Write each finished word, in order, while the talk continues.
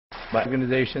by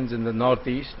organizations in the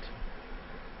Northeast.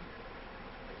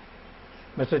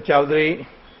 Mr. Chowdhury,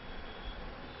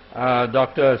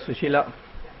 Dr. Sushila,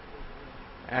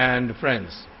 and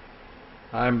friends,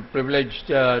 I am privileged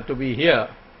to be here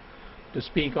to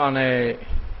speak on a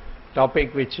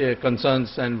topic which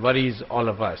concerns and worries all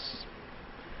of us,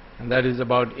 and that is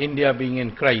about India being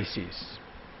in crisis.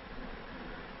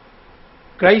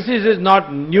 Crisis is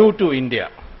not new to India.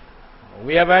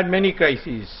 We have had many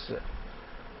crises.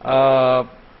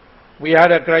 We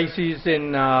had a crisis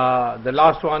in, the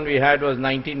last one we had was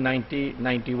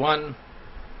 1990-91,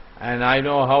 and I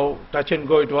know how touch and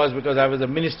go it was because I was a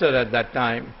minister at that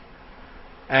time,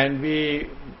 and we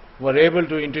were able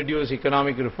to introduce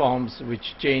economic reforms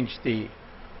which changed the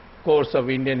course of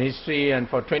Indian history, and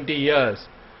for 20 years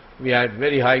we had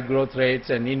very high growth rates,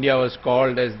 and India was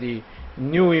called as the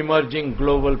new emerging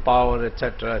global power,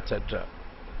 etc., etc.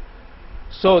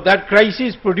 So that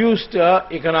crisis produced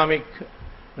economic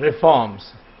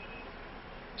reforms.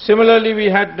 Similarly, we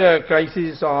had a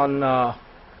crisis in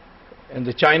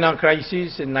the China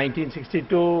crisis in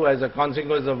 1962, as a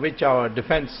consequence of which our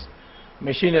defense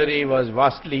machinery was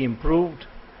vastly improved.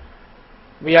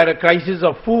 We had a crisis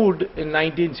of food in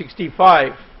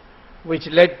 1965, which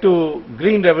led to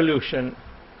Green Revolution.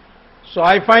 So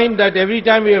I find that every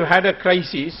time we have had a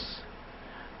crisis,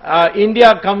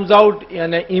 India comes out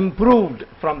and improved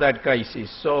from that crisis.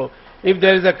 So if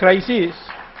there is a crisis,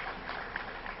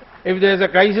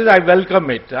 I welcome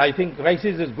it. I think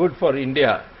crisis is good for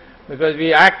India because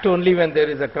we act only when there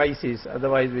is a crisis,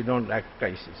 otherwise we don't act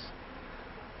crisis.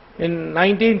 In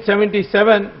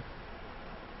 1977,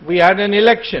 we had an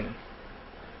election,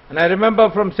 and I remember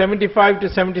from 75 to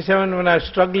 77 when I was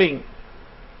struggling,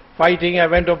 fighting, I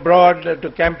went abroad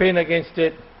to campaign against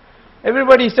it.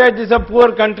 Everybody said this is a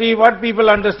poor country, what people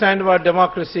understand about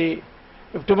democracy.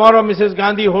 If tomorrow Mrs.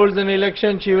 Gandhi holds an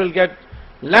election, she will get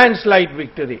landslide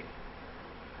victory.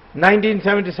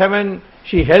 1977,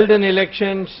 she held an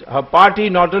election, her party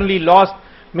not only lost,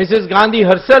 Mrs. Gandhi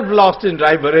herself lost in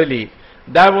Raebareli.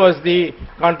 That was the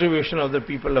contribution of the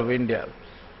people of India.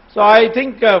 So I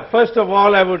think first of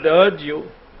all I would urge you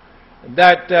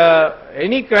that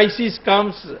any crisis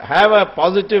comes, have a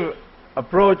positive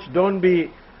approach, don't be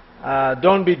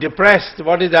depressed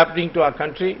what is happening to our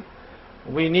country.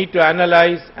 We need to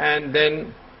analyze and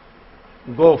then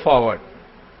go forward.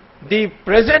 The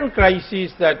present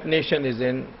crisis that nation is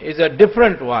in is a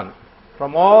different one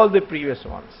from all the previous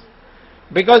ones,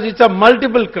 because it's a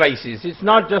multiple crisis. It's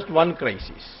not just one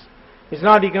crisis. It's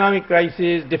not economic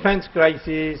crisis, defense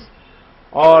crisis,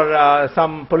 or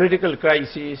some political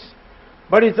crisis,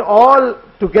 but it's all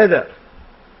together.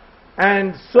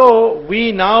 And so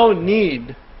we now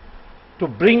need to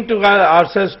bring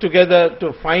ourselves together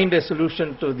to find a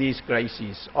solution to these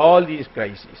crises, all these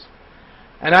crises.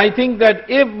 And I think that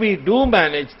if we do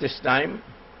manage this time,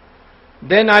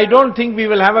 then I don't think we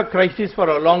will have a crisis for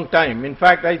a long time. In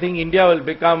fact, I think India will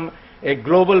become a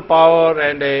global power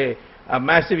and a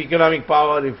massive economic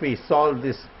power if we solve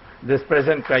this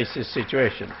present crisis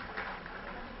situation.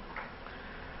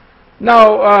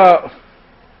 Now,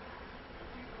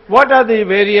 what are the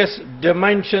various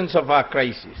dimensions of our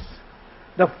crisis?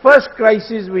 The first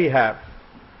crisis we have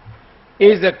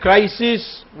is a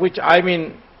crisis which,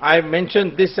 I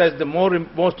mentioned this as the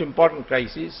most important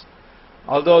crisis,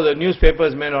 although the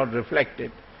newspapers may not reflect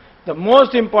it. The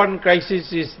most important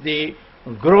crisis is the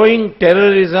growing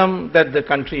terrorism that the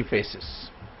country faces.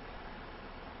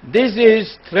 This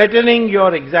is threatening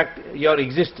your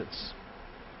existence.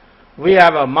 We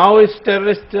have a Maoist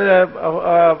terrorist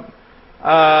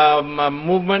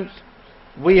movement.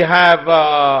 We have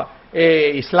a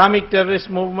Islamic terrorist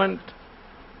movement.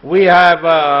 We have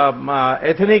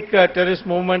ethnic terrorist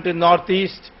movement in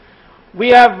Northeast.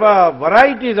 We have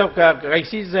varieties of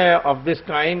crises of this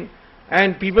kind,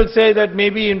 and people say that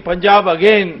maybe in Punjab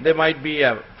again there might be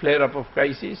a flare-up of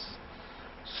crisis.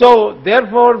 So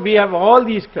therefore we have all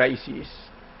these crises,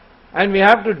 and we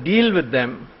have to deal with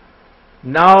them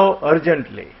now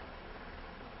urgently.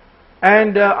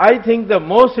 And I think the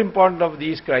most important of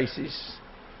these crises,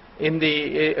 in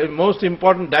the most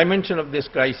important dimension of this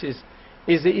crisis,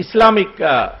 is the Islamic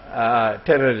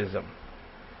terrorism.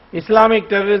 Islamic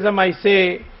terrorism, I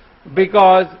say,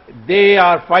 because they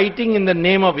are fighting in the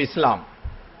name of Islam.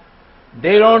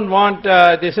 They don't want,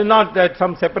 this is not that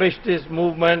some separatist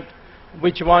movement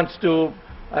which wants to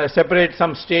separate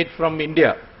some state from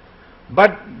India.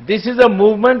 But this is a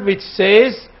movement which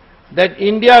says that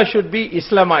India should be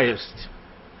Islamized.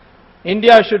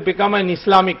 India should become an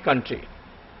Islamic country.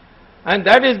 And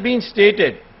that is being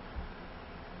stated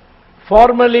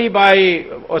formally by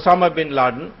Osama bin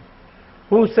Laden,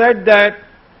 who said that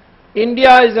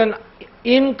India is an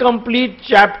incomplete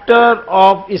chapter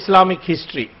of Islamic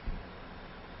history.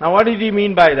 Now what did he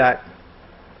mean by that?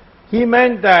 He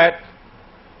meant that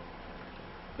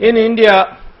in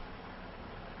India,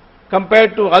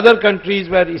 compared to other countries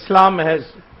where Islam has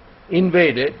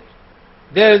invaded,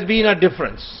 there has been a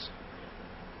difference.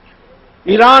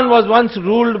 Iran was once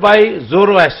ruled by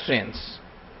Zoroastrians.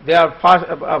 They are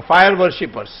fire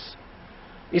worshippers.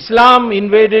 Islam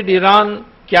invaded Iran,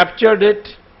 captured it,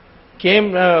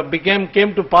 came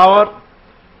to power,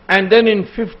 and then in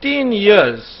 15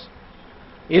 years,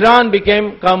 Iran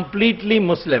became completely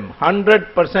Muslim,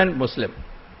 100% Muslim.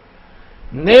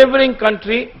 Neighboring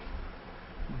country,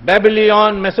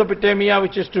 Babylon, Mesopotamia,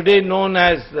 which is today known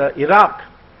as Iraq,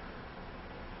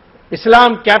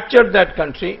 Islam captured that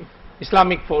country,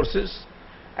 Islamic forces,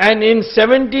 and in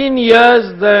 17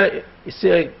 years the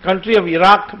country of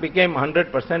Iraq became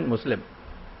 100% Muslim.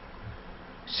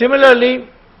 Similarly,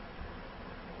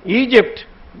 Egypt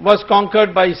was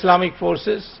conquered by Islamic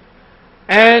forces,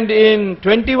 and in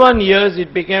 21 years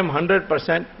it became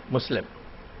 100% Muslim.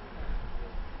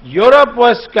 Europe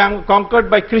was conquered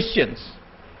by Christians,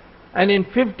 and in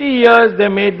 50 years they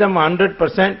made them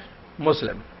 100%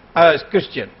 Muslim,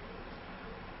 Christian.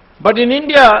 But in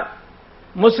India,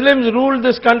 Muslims ruled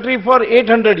this country for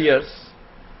 800 years,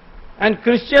 and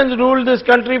Christians ruled this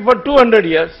country for 200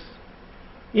 years.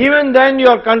 Even then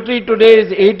your country today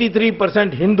is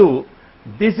 83% Hindu.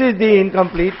 This is the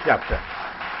incomplete chapter.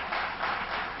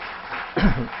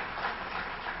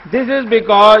 This is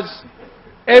because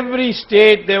every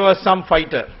state there was some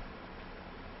fighter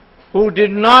who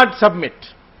did not submit.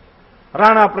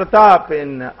 Rana Pratap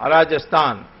in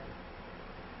Rajasthan,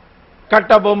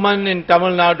 Kattabomman in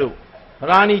Tamil Nadu,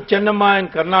 Rani Chennamma in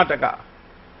Karnataka.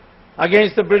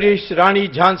 Against the British, Rani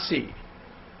Jhansi,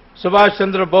 Subhash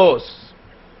Chandra Bose.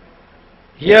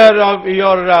 Here of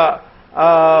your,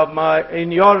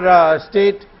 in your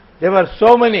state, there were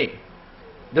so many.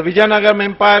 The Vijayanagara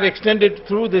Empire extended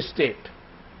through this state.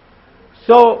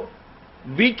 So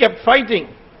we kept fighting.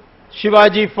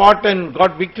 Shivaji fought and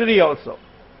got victory also.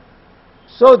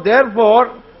 So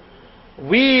therefore,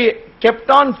 we kept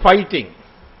on fighting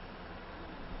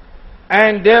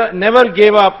and they never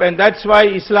gave up, and that's why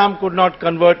Islam could not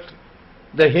convert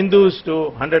the Hindus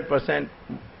to 100%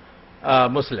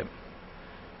 Muslim.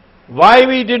 Why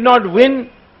we did not win?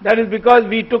 That is because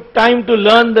we took time to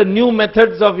learn the new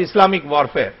methods of Islamic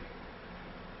warfare.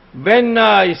 When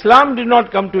Islam did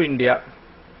not come to India,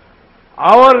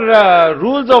 our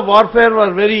rules of warfare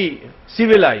were very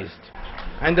civilized,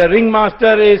 and the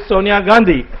ringmaster is Sonia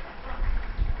Gandhi.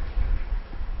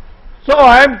 So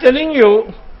I am telling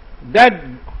you that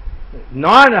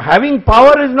not having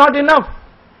power is not enough.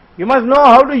 You must know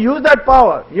how to use that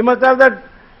power. You must have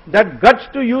that guts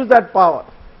to use that power.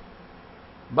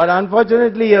 But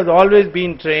unfortunately, he has always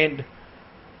been trained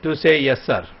to say yes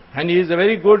sir. And he is a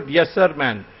very good yes sir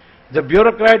man. The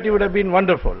bureaucrat, he would have been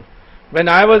wonderful. When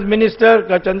I was minister,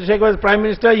 Chandrasekhar was prime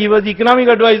minister, he was economic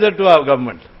advisor to our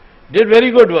government. Did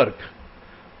very good work.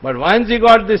 But once he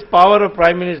got this power of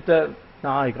prime minister,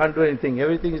 no, he can't do anything.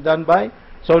 Everything is done by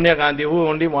Sonia Gandhi, who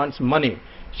only wants money.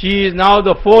 She is now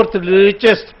the 4th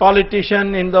richest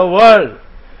politician in the world.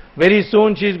 Very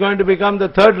soon she is going to become the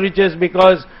 3rd richest,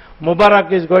 because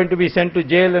Mubarak is going to be sent to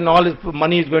jail and all his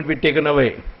money is going to be taken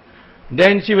away.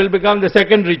 Then she will become the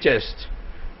 2nd richest.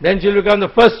 Then she will become the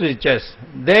 1st richest.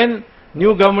 Then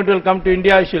new government will come to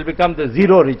India, she will become the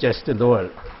 0 richest in the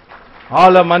world.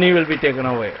 All her money will be taken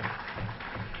away.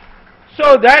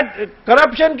 So that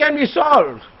corruption can be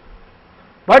solved.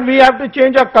 But we have to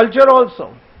change our culture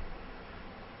also.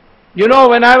 You know,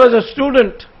 when I was a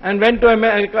student and went to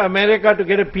America to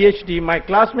get a PhD, my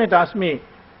classmate asked me,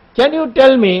 can you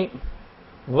tell me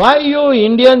why you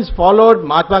Indians followed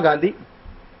Mahatma Gandhi?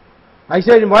 I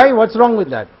said, why? What's wrong with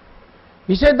that?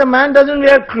 He said, the man doesn't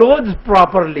wear clothes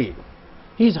properly.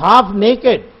 He's half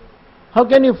naked. How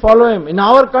can you follow him? In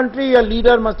our country, a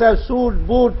leader must have suit,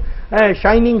 boot,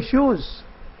 shining shoes.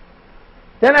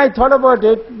 Then I thought about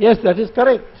it. Yes, that is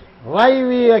correct. Why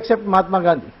we accept Mahatma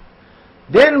Gandhi?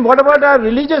 Then what about our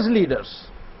religious leaders?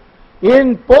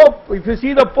 In Pope, if you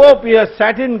see the Pope, he has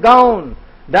satin gown,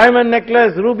 diamond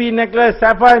necklace, ruby necklace,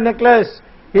 sapphire necklace.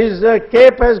 His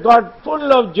cape has got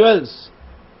full of jewels.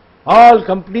 All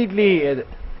completely.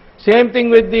 Same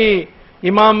thing with the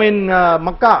Imam in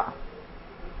Makkah.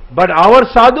 But our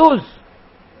sadhus,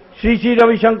 Sri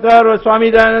Ravi Shankar or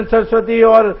Swami Dayanand Saraswati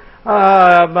or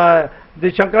the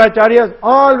Shankaracharyas,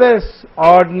 always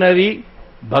ordinary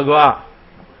Bhagwa.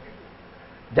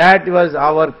 That was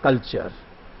our culture.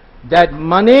 That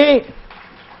money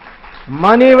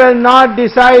will not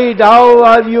decide how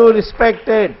are you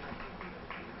respected.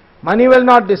 Money will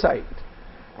not decide.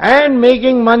 And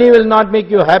making money will not make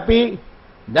you happy.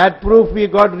 That proof we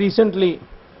got recently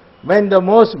when the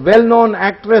most well-known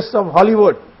actress of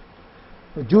Hollywood,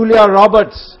 Julia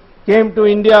Roberts, came to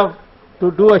India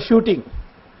to do a shooting.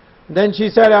 Then she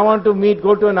said, I want to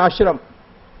go to an ashram.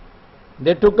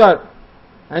 They took her,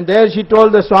 and there she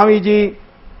told the Swamiji,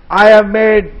 I have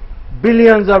made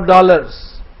billions of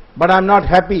dollars, but I'm not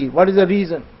happy. What is the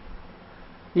reason?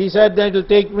 He said that it will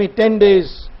take me 10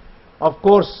 days. Of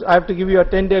course, I have to give you a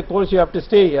 10-day course, you have to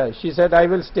stay here. She said, I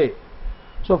will stay.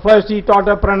 So first he taught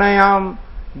her pranayam,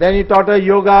 then he taught her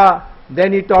yoga,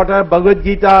 then he taught her Bhagavad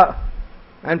Gita,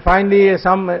 and finally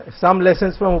some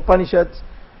lessons from Upanishads.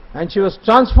 And she was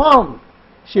transformed.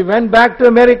 She went back to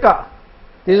America.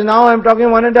 This is now, I'm talking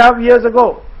 1.5 years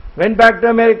ago. Went back to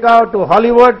America, to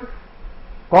Hollywood,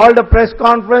 called a press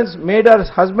conference, made her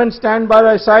husband stand by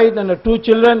her side and her 2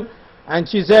 children, and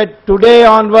she said, today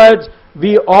onwards,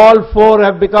 we all 4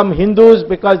 have become Hindus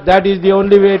because that is the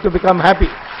only way to become happy.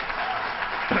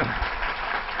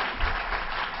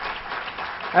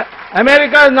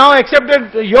 America has now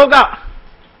accepted yoga.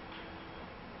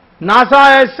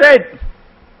 NASA has said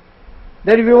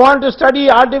that if you want to study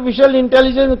artificial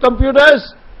intelligence and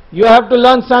computers, you have to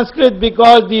learn Sanskrit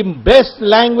because the best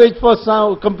language for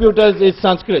computers is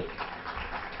Sanskrit.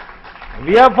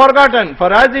 We have forgotten.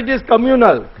 For us it is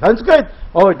communal. Sanskrit,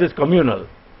 oh, it is communal.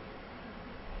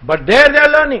 But there they are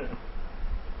learning.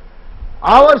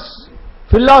 Our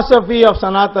philosophy of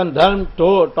Sanatan Dharma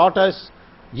taught us,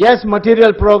 yes,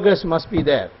 material progress must be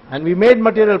there. And we made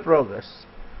material progress.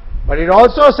 But it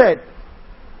also said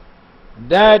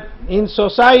that in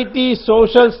society,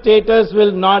 social status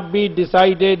will not be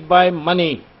decided by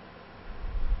money.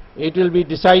 It will be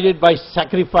decided by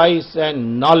sacrifice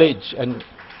and knowledge. And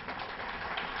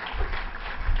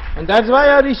that's why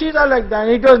our rishis are like that.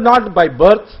 It was not by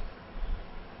birth.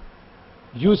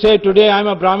 You say today I am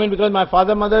a Brahmin because my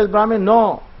father mother is Brahmin.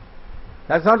 No,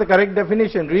 that's not the correct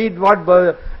definition. Read what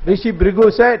Rishi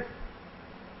Bhrigu said.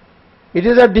 It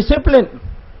is a discipline.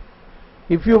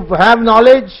 If you have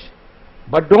knowledge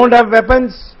but don't have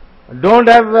weapons, don't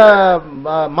have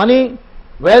money,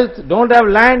 wealth, don't have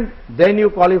land, then you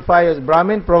qualify as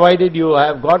Brahmin, provided you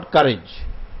have got courage.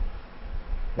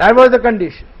 That was the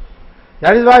condition.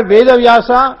 That is why Veda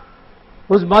Vyasa,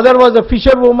 whose mother was a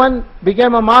fisherwoman,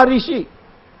 became a Maharishi,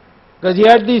 because he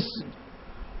had these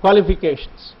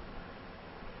qualifications.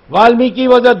 Valmiki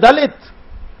was a Dalit.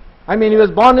 I mean, he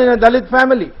was born in a Dalit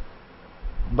family.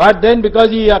 But then because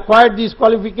he acquired these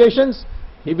qualifications,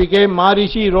 he became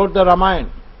Maharishi, wrote the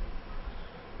Ramayana.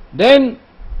 Then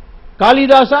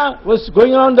Kalidasa was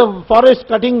going around the forest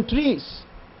cutting trees.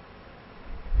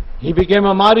 He became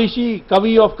a Maharishi,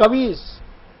 Kavi of Kavis.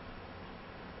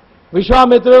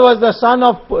 Vishwamitra was the son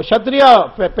of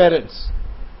Kshatriya parents,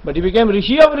 but he became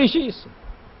Rishi of Rishis.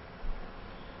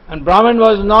 And Brahman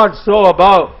was not so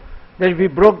above that if he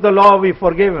broke the law, we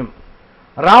forgave him.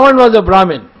 Ravan was a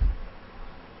Brahmin.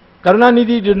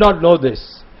 Karunanidhi did not know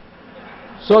this.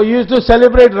 So he used to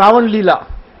celebrate Ravan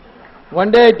Leela.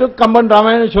 One day I took Kamban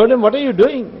Ramayana and showed him, what are you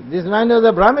doing? This man was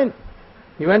a Brahmin.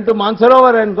 He went to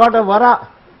Mansarovar and got a vara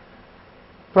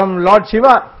from Lord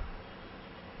Shiva.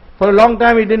 For a long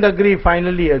time he didn't agree,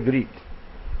 finally agreed.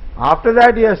 After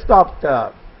that he has stopped,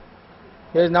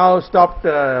 he has now stopped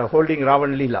holding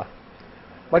Ravan Leela.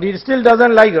 But he still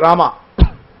doesn't like Rama.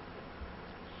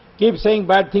 Keeps saying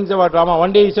bad things about Rama.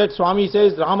 One day he said, Swami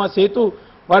says, Rama Setu.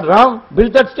 But Ram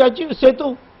built that statue,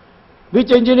 Setu. Which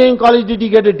engineering college did he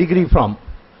get a degree from?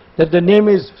 That the name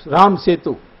is Ram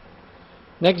Setu.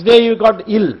 Next day he got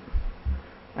ill.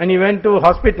 And he went to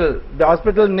hospital. The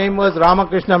hospital name was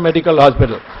Ramakrishna Medical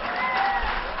Hospital.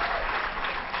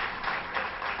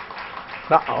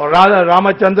 Or rather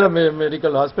Ramachandra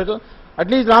Medical Hospital. At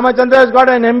least Ramachandra has got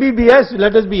an MBBS.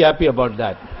 Let us be happy about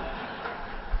that.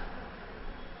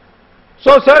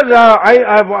 So sir,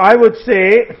 I would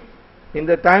say, in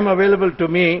the time available to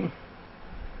me,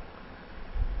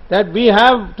 that we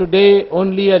have today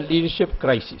only a leadership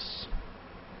crisis.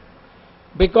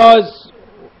 Because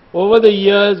over the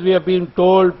years we have been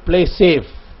told, play safe,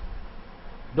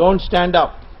 don't stand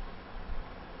up.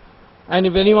 And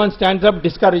if anyone stands up,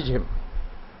 discourage him.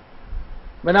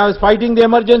 When I was fighting the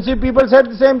emergency, people said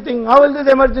the same thing. How will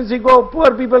this emergency go?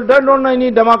 Poor people don't know any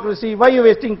democracy. Why are you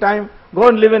wasting time? Go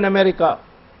and live in America.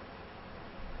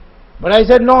 But I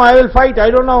said, no, I will fight. I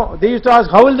don't know. They used to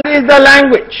ask, how will this is the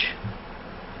language?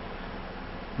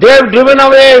 They have driven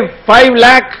away 5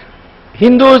 lakh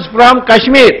Hindus from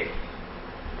Kashmir.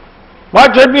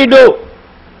 What should we do?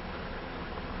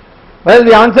 Well,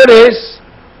 the answer is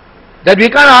that we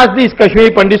can't ask these Kashmiri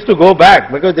Pandits to go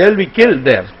back because they will be killed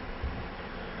there.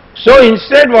 So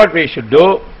instead what we should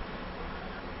do,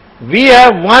 we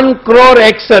have 1 crore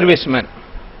ex-servicemen.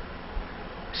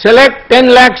 Select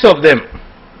 10 lakhs of them.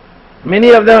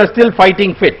 Many of them are still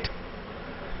fighting fit.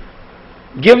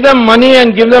 Give them money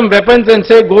and give them weapons and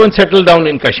say, go and settle down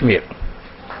in Kashmir.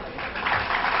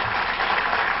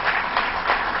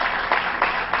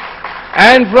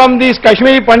 And from these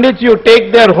Kashmiri Pandits you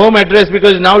take their home address,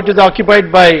 because now it is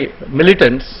occupied by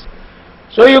militants.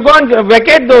 So you go and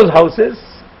vacate those houses.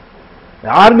 The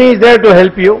army is there to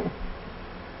help you.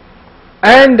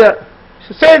 And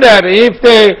say that if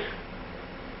the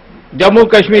Jammu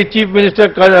Kashmir Chief Minister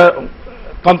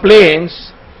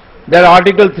complains that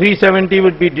Article 370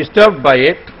 would be disturbed by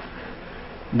it,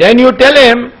 then you tell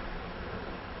him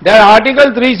that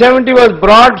Article 370 was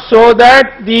brought so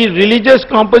that the religious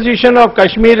composition of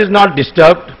Kashmir is not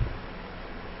disturbed.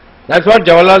 That's what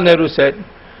Jawaharlal Nehru said.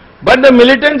 But the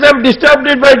militants have disturbed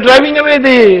it by driving away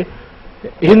the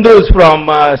Hindus from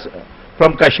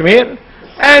Kashmir.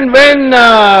 And when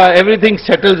everything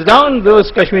settles down,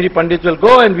 those Kashmiri Pandits will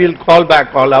go and we'll call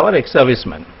back all our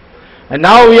ex-servicemen. And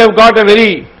now we have got a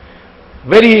very,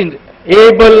 very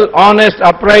able, honest,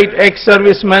 upright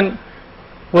ex-serviceman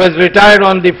who has retired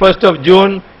on the 1st of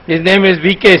June. His name is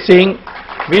V.K. Singh.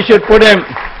 We should put him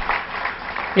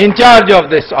in charge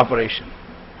of this operation.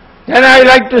 Then I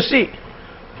like to see,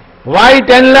 why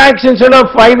 10 lakhs instead of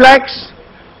 5 lakhs?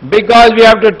 Because we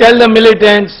have to tell the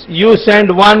militants, you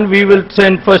send 1, we will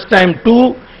send first time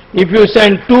 2. If you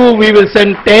send 2, we will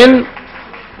send 10.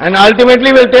 And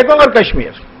ultimately we'll take over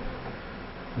Kashmir.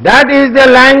 That is the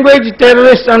language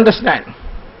terrorists understand.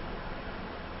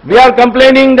 We are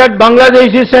complaining that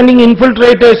Bangladesh is sending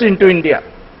infiltrators into India.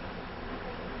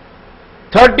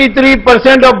 33%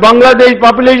 of Bangladesh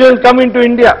population come into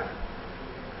India.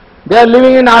 They are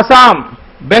living in Assam,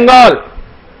 Bengal.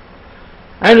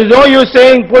 And no use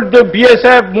saying put the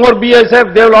BSF, more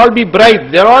BSF, they will all be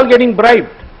bribed. They are all getting bribed.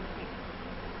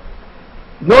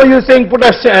 No use saying put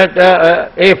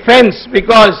a fence,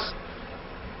 because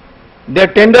the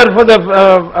tender for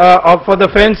the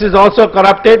fence is also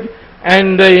corrupted,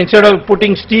 and instead of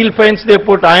putting steel fence they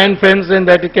put iron fence, and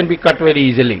that it can be cut very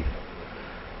easily.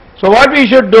 So what we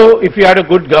should do, if we had a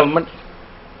good government,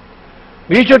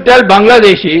 we should tell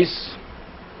Bangladeshis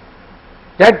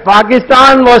that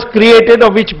Pakistan was created,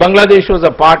 of which Bangladesh was a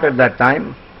part at that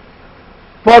time,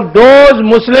 for those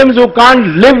Muslims who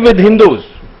can't live with Hindus,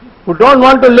 who don't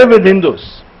want to live with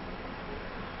Hindus.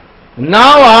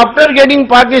 Now after getting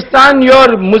Pakistan,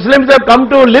 your Muslims have come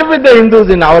to live with the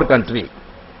Hindus in our country.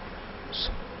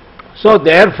 So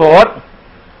therefore,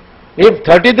 if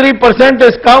 33%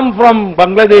 has come from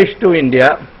Bangladesh to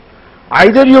India,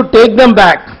 either you take them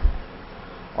back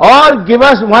or give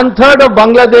us 1/3 of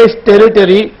Bangladesh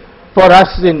territory for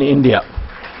us in India.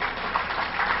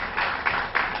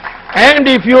 And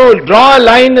if you draw a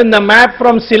line in the map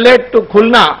from Sylhet to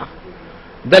Khulna,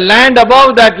 the land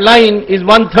above that line is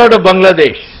 1/3 of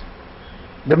Bangladesh.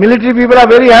 The military people are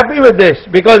very happy with this,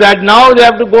 because now they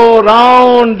have to go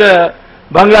around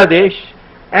Bangladesh,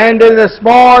 and there is a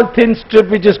small thin strip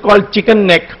which is called Chicken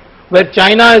Neck, where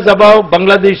China is above,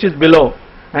 Bangladesh is below,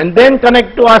 and then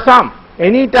connect to Assam.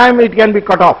 Any time it can be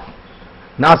cut off.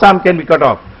 Assam can be cut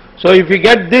off. So if you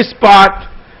get this part,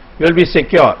 you will be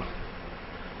secure.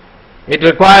 It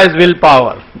requires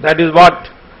willpower. That is what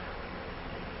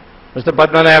Mr.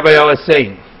 Padmanabhaya was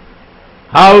saying.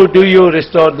 How do you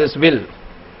restore this will?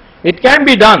 It can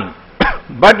be done,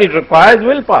 but it requires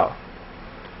willpower.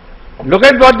 Look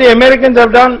at what the Americans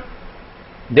have done.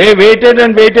 They waited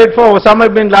and waited for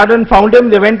Osama bin Laden, found him,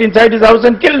 they went inside his house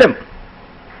and killed him.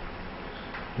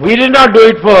 We did not do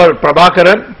it for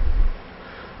Prabhakaran.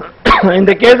 In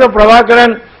the case of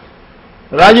Prabhakaran,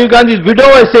 Rajiv Gandhi's widow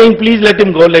was saying, please let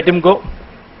him go, let him go.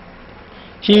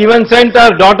 She even sent her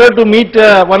daughter to meet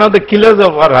one of the killers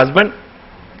of her husband.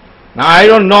 Now I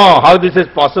don't know how this is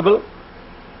possible.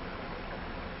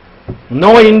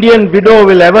 No Indian widow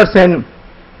will ever send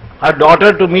her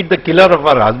daughter to meet the killer of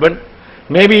her husband.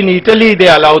 Maybe in Italy they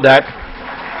allow that.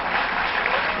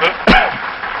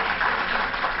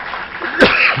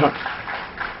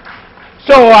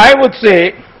 So I would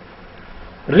say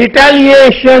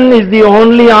retaliation is the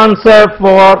only answer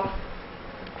for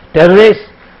terrorists,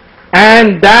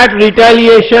 and that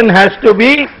retaliation has to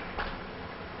be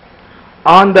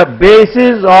on the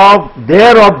basis of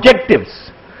their objectives.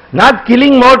 Not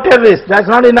killing more terrorists, that's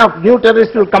not enough, new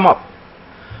terrorists will come up.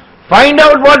 Find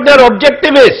out what their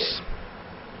objective is.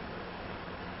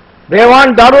 They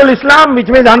want Darul Islam, which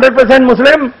means 100%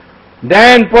 Muslim,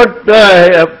 then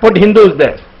put Hindus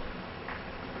there.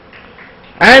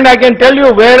 And I can tell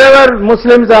you, wherever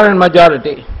Muslims are in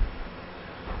majority,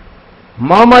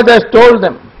 Muhammad has told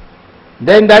them,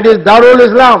 then that is Darul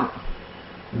Islam.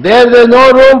 There is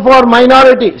no room for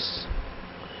minorities.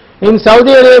 In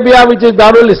Saudi Arabia, which is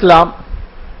Darul Islam,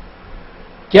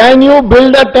 can you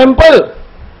build a temple?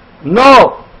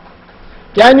 No.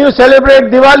 Can you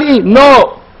celebrate Diwali?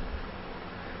 No.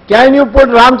 Can you put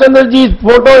Ramchandraji's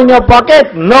photo in your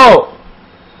pocket? No.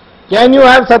 Can you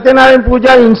have Satyanarayan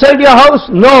Puja inside your house?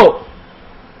 No.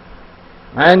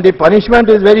 And the punishment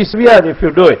is very severe if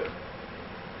you do it.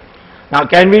 Now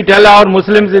can we tell our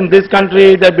Muslims in this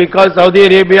country that because Saudi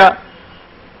Arabia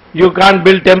you can't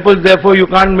build temples, therefore you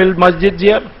can't build masjids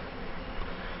here?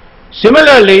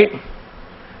 Similarly,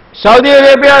 Saudi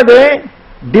Arabia, they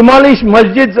demolish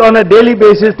masjids on a daily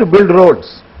basis to build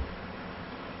roads.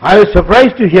 I was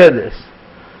surprised to hear this,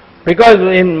 because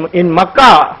in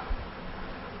Makkah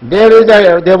there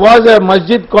was a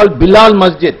masjid called Bilal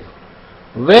Masjid,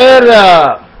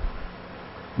 where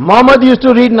Muhammad used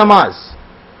to read namaz.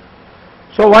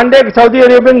 So one day Saudi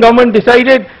Arabian government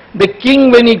decided the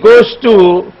king, when he goes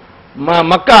to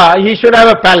Makkah, he should have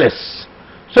a palace.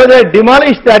 So they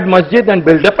demolished that masjid and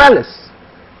built a palace.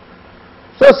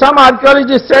 So some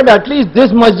archaeologists said at least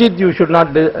this masjid you should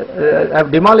not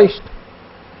have demolished.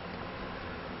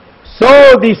 So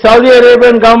the Saudi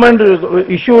Arabian government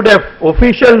issued an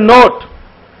official note.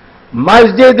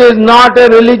 Masjid is not a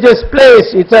religious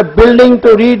place, it's a building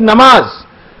to read namaz.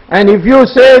 And if you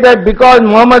say that because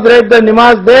Muhammad read the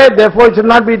namaz there, therefore it should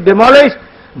not be demolished,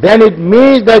 then it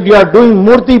means that you are doing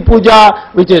murti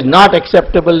puja, which is not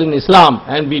acceptable in Islam,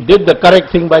 and we did the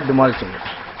correct thing by demolishing it.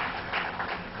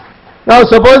 Now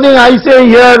supposing I say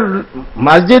here,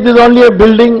 masjid is only a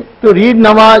building to read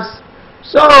namaz,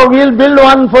 so we'll build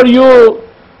one for you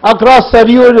across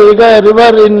Saryu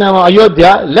river in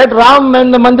Ayodhya. Let Ram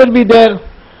and the mandir be there.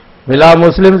 Will our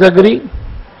Muslims agree?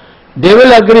 They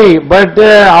will agree, but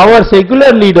our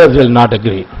secular leaders will not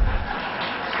agree.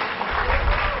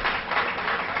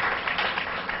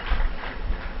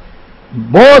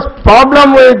 Most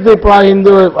problem with the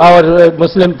our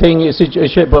Muslim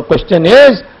question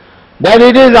is that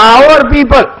it is our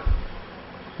people,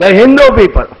 the Hindu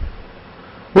people,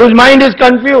 whose mind is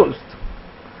confused.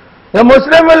 The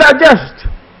Muslim will adjust.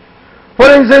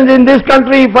 For instance, in this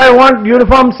country, if I want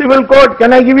uniform civil code,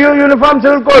 can I give you uniform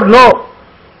civil code? No.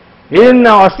 In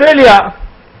Australia,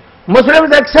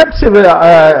 Muslims accept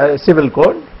civil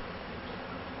code.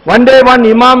 One day one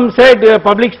imam said a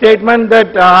public statement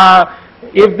that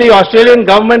if the Australian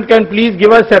government can please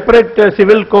give us separate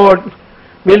civil code,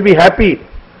 we'll be happy.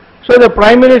 So the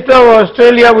Prime Minister of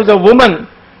Australia was a woman.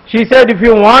 She said, if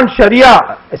you want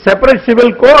Sharia, a separate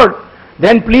civil code,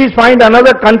 then please find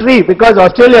another country, because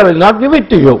Australia will not give it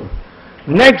to you.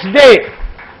 Next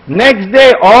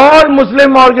day, all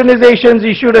Muslim organizations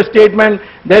issued a statement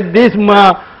that this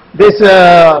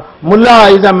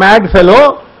mullah is a mad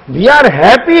fellow. We are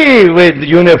happy with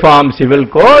uniform civil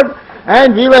code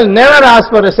and we will never ask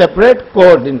for a separate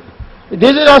code.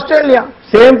 This is Australia.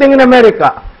 Same thing in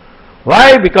America.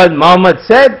 Why? Because Muhammad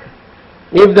said,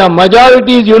 if the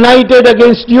majority is united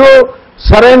against you,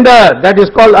 surrender. That is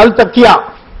called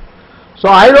al-taqiyya. So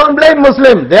I don't blame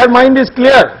Muslims. Their mind is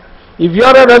clear. If you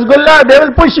are a Rasgullah, they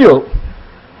will push you.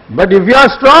 But if you are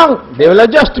strong, they will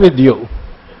adjust with you.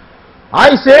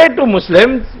 I say to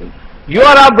Muslims, you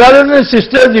are our brothers and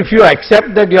sisters if you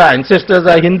accept that your ancestors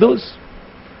are Hindus.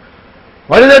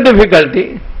 What is the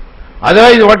difficulty?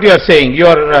 Otherwise, what you are saying, you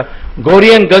are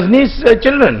Gauri and Ghazni's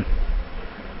children.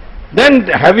 Then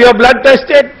have your blood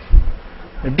tested?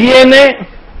 DNA?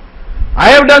 I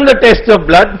have done the test of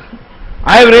blood.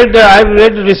 I have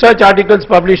read research articles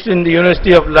published in the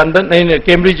University of London, in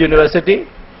Cambridge University.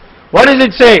 What does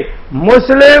it say?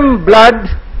 Muslim blood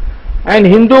and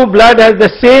Hindu blood has the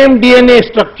same DNA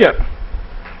structure.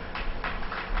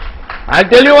 I'll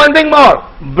tell you one thing more.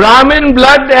 Brahmin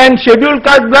blood and scheduled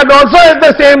caste blood also has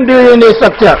the same DNA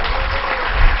structure.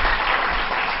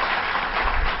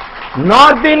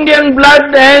 North Indian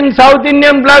blood and South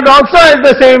Indian blood also has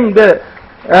the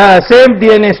same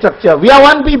DNA structure. We are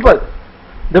one people.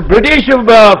 The British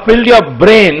have filled your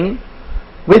brain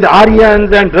with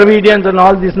Aryans and Dravidians and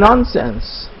all this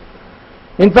nonsense.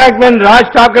 In fact, when Raj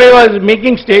Thackeray was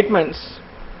making statements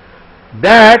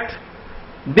that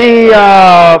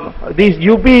these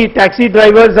UP taxi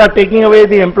drivers are taking away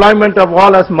the employment of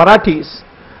all us Marathis,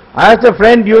 I asked a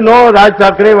friend, you know Raj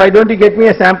Thackeray, why don't you get me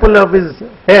a sample of his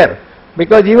hair?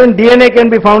 Because even DNA can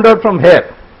be found out from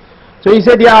hair. So he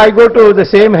said, yeah, I go to the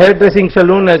same hairdressing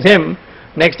salon as him.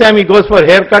 Next time he goes for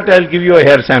haircut, I'll give you a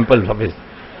hair sample of his.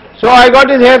 So I got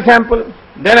his hair sample.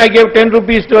 Then I gave 10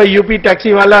 rupees to a UP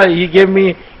taxi wala. He gave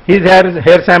me his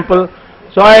hair sample.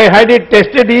 So I had it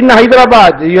tested in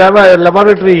Hyderabad. You have a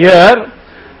laboratory here.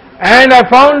 And I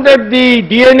found that the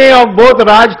DNA of both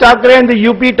Raj Thakre and the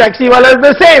UP taxiwala is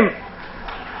the same.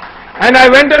 And I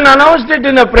went and announced it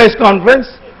in a press conference.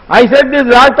 I said this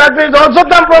Raj Thakre is also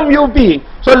come from UP.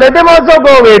 So let him also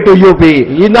go away to UP.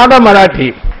 He is not a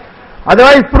Marathi.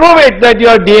 Otherwise prove it that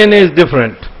your DNA is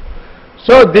different.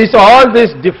 So all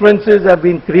these differences have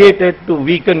been created to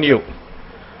weaken you.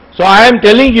 So I am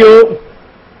telling you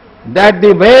that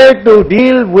the way to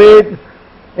deal with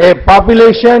a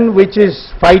population which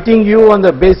is fighting you on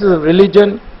the basis of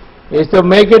religion is to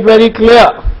make it very clear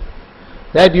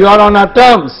that you are on our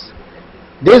terms.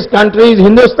 This country is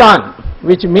Hindustan,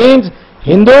 which means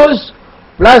Hindus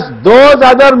plus those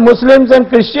other Muslims and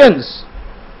Christians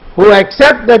who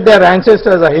accept that their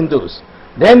ancestors are Hindus.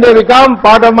 Then they become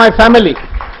part of my family.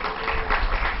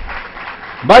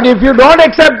 But if you don't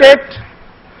accept it,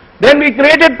 then we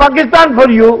created Pakistan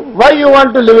for you. Why you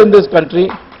want to live in this country?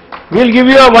 We'll give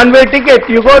you a one-way ticket,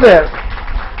 you go there.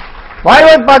 Why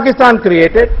was Pakistan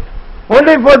created?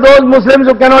 Only for those Muslims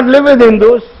who cannot live with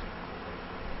Hindus.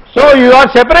 So you are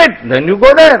separate, then you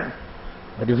go there.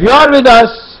 But if you are with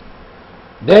us,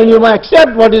 then you may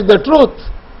accept what is the truth,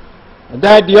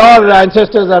 that your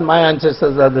ancestors and my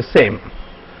ancestors are the same.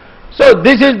 So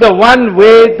this is the one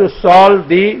way to solve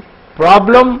the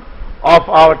problem of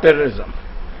our terrorism.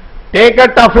 Take a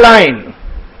tough line,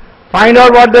 find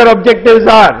out what their objectives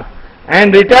are,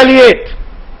 and retaliate.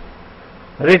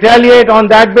 Retaliate on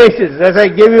that basis, as I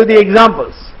gave you the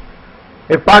examples.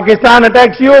 If Pakistan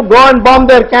attacks you, go and bomb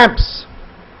their camps.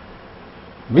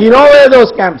 We know where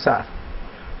those camps are.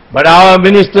 But our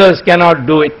ministers cannot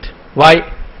do it. Why?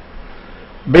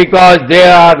 Because they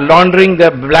are laundering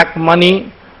their black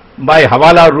money by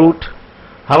Hawala route.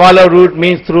 Hawala route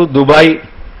means through Dubai.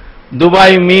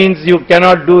 Dubai means you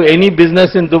cannot do any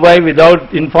business in Dubai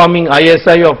without informing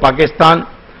ISI of Pakistan.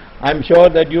 I'm sure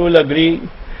that you will agree.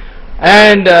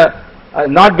 And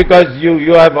not because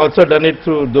you have also done it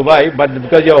through Dubai, but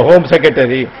because you're Home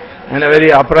Secretary and a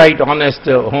very upright, honest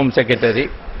Home Secretary.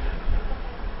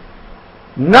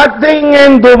 Nothing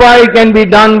in Dubai can be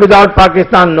done without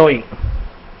Pakistan knowing.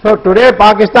 So today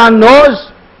Pakistan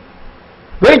knows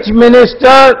which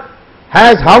minister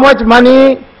has how much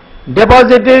money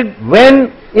deposited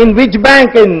when in which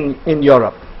bank in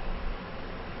Europe.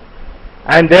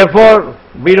 And therefore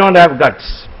we don't have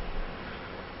guts.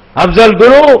 Afzal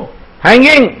Guru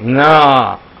hanging?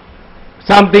 No.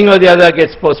 Something or the other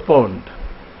gets postponed.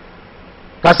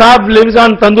 Kasab lives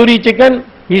on tandoori chicken.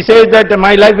 He says that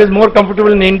my life is more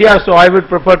comfortable in India, so I would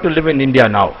prefer to live in India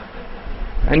now.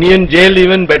 And in jail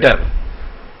even better.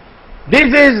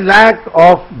 This is lack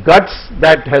of guts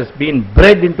that has been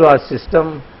bred into our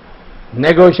system.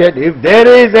 Negotiate. If there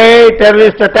is a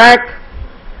terrorist attack,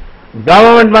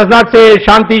 government must not say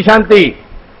Shanti Shanti,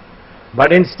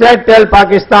 but instead tell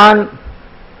Pakistan,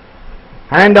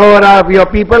 hand over your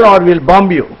people or we'll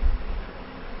bomb you.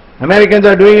 Americans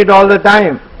are doing it all the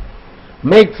time.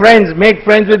 Make friends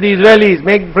with the Israelis,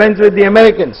 make friends with the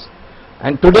Americans.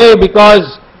 And today,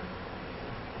 because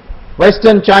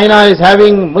Western China is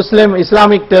having Muslim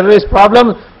Islamic terrorist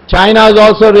problem, China is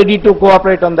also ready to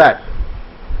cooperate on that.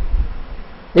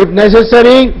 If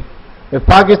necessary, if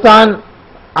Pakistan,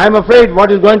 I'm afraid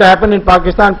what is going to happen in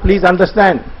Pakistan, please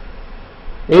understand,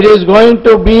 it is going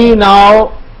to be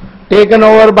now taken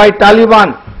over by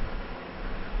Taliban.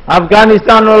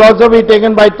 Afghanistan will also be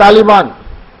taken by Taliban.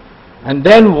 And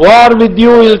then war with you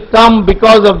will come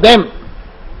because of them.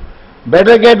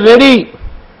 Better get ready.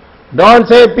 Don't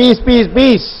say peace, peace,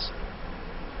 peace.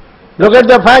 Look at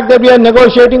the fact that we are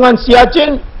negotiating on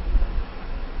Siachen.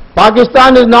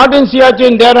 Pakistan is not in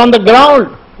Siachen, they are on the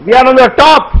ground. We are on the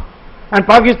top. And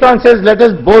Pakistan says, let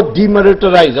us both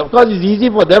demilitarize. Of course, it's easy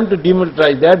for them to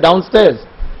demilitarize. They are downstairs.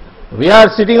 We are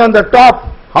sitting on the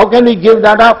top. How can we give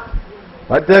that up?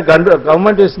 But the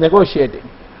government is negotiating.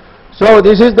 So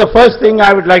this is the first thing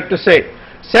I would like to say.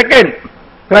 Second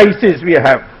crisis we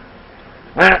have,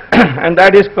 and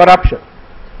that is corruption.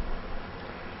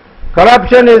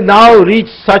 Corruption is now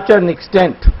reached such an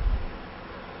extent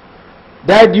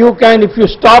that you can, if you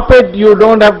stop it, you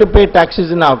don't have to pay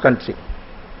taxes in our country.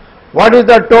 What is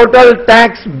the total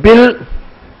tax bill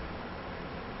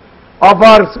of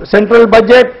our central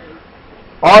budget?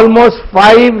 Almost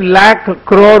 5 lakh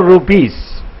crore rupees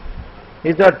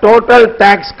is the total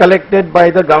tax collected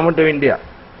by the government of India.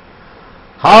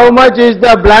 How much is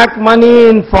the black money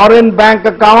in foreign bank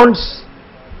accounts?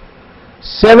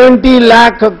 70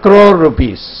 lakh crore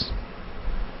rupees.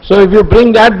 So if you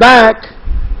bring that back,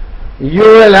 you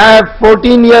will have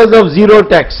 14 years of zero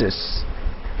taxes.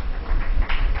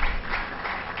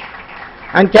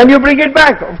 And can you bring it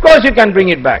back? Of course you can bring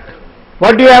it back.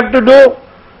 What do you have to do?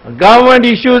 Government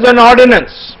issues an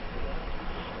ordinance.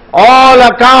 All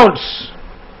accounts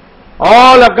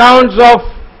of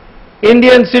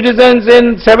Indian citizens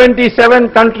in 77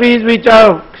 countries which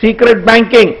are secret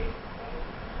banking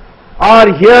are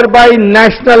hereby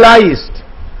nationalized.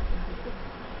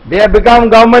 They have become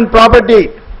government property.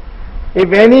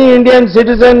 If any Indian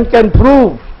citizen can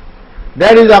prove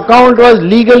that his account was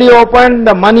legally opened,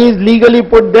 the money is legally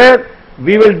put there,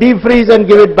 we will defreeze and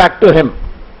give it back to him.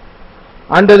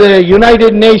 Under the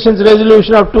United Nations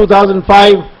resolution of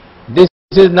 2005, this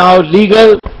is now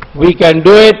legal, we can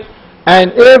do it,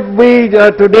 and if we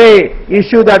today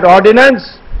issue that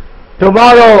ordinance,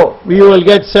 tomorrow we will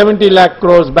get 70 lakh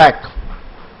crores back.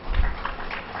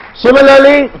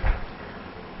 Similarly,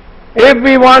 if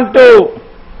we want to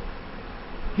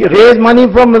raise money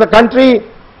from the country,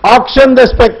 auction the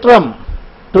spectrum.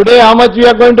 Today how much we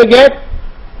are going to get?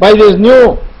 By this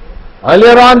new.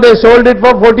 Earlier on they sold it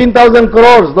for 14,000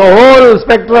 crores, the whole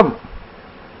spectrum.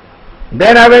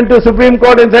 Then I went to Supreme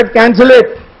Court and said cancel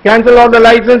it, cancel all the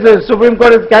licenses. Supreme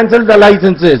Court has cancelled the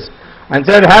licenses and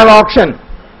said have auction.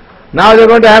 Now they are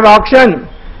going to have auction.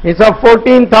 Instead of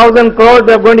 14,000 crores,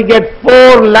 they are going to get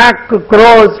 4 lakh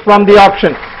crores from the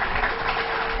auction.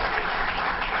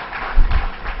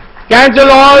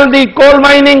 Cancel all the coal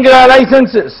mining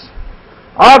licenses.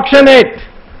 Auction it.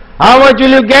 How much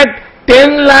will you get?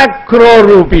 10 lakh crore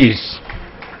rupees.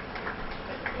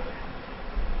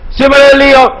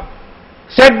 Similarly,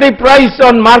 set the price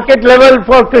on market level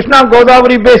for Krishna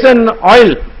Godavari Basin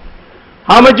oil.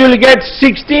 How much will you get?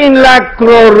 16 lakh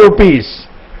crore rupees.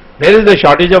 There is a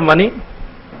shortage of money.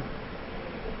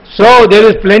 So there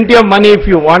is plenty of money if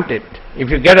you want it, if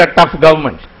you get a tough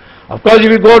government. Of course,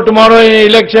 if you go tomorrow in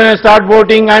election and start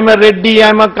voting, I'm a Reddy,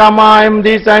 I'm a Kama, I'm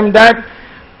this, I'm that,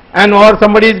 and or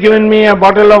somebody is giving me a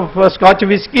bottle of Scotch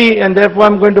whiskey and therefore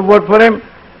I'm going to vote for him,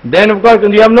 then of course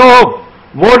you have no hope.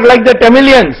 Vote like the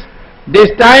Tamilians.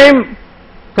 This time,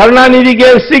 Karunanidhi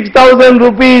gave 6,000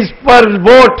 rupees per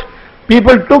vote.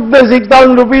 People took the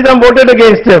 6,000 rupees and voted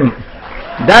against him.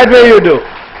 That way you do.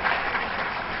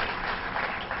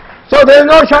 So there is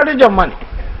no shortage of money.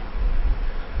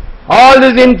 All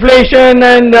this inflation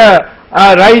and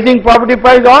rising property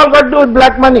price all got to do with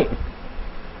black money.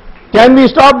 Can we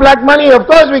stop black money? Of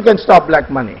course we can stop black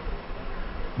money.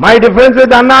 My difference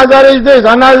with Anna Hazare is this.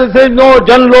 Anna Hazare says no,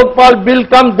 Jan Lokpal bill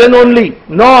comes then only.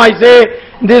 No, I say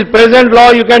this present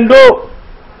law you can do.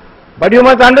 But you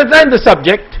must understand the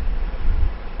subject.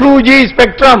 2G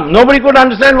spectrum. Nobody could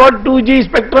understand what 2G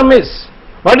spectrum is.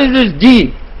 What is this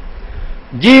G?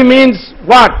 G means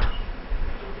what?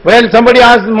 Well, somebody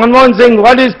asked Manmohan Singh,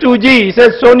 what is 2G? He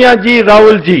says Sonia G,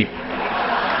 Rahul G.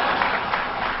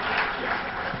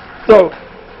 So,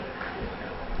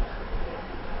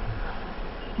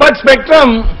 but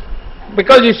spectrum,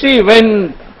 because you see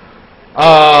when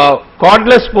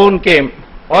cordless phone came,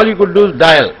 all you could do is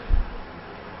dial.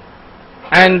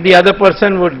 And the other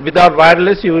person would, without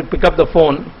wireless, you would pick up the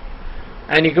phone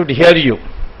and he could hear you.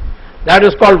 That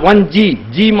was called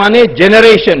 1G. G means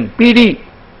generation, PD.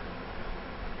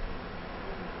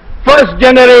 First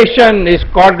generation is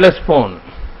cordless phone.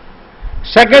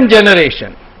 Second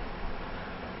generation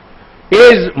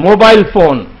is mobile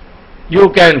phone. You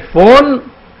can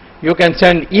phone, you can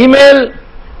send email,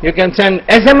 you can send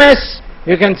SMS,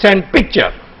 you can send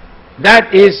picture.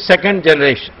 That is second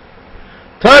generation.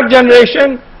 Third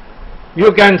generation,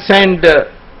 you can send,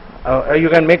 you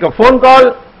can make a phone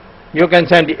call, you can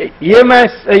send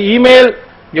email,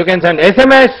 you can send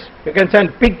SMS, you can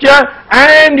send picture,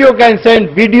 and you can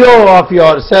send video of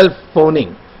yourself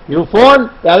phoning. You phone,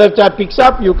 the other chap picks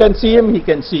up, you can see him, he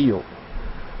can see you.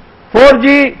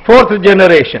 4G, fourth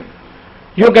generation.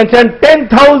 You can send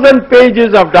 10,000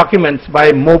 pages of documents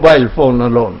by mobile phone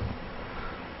alone.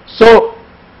 So,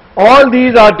 all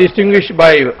these are distinguished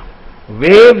by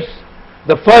waves.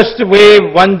 The first wave,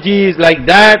 1G, is like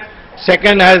that.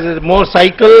 Second has more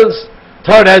cycles.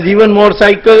 Third has even more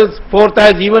cycles. Fourth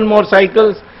has even more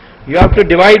cycles. You have to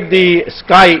divide the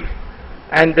sky,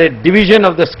 and the division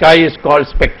of the sky is called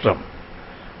spectrum.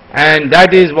 And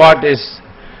that is what is.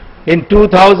 In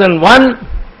 2001,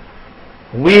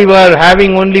 we were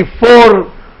having only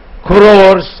 4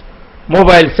 crores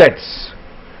mobile sets.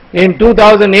 In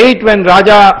 2008, when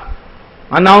Raja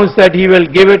announced that he will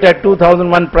give it at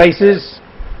 2001 prices,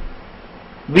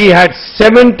 we had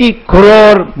 70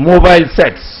 crore mobile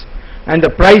sets, and the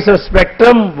price of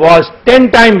spectrum was 10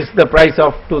 times the price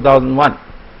of 2001.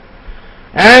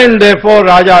 And therefore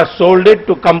Raja sold it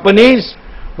to companies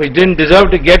which didn't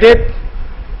deserve to get it.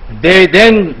 They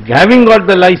then, having got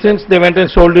the license, they went and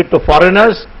sold it to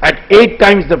foreigners at 8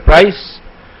 times the price,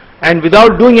 and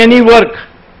without doing any work,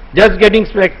 just getting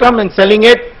spectrum and selling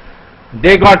it,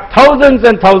 they got thousands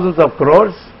and thousands of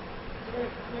crores,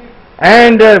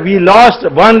 and we lost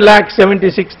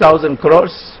 1,76,000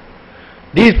 crores.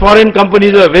 These foreign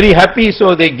companies were very happy,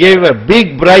 so they gave a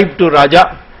big bribe to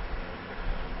Raja.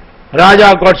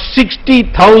 Raja got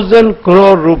 60,000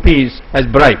 crore rupees as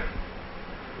bribe.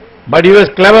 But he was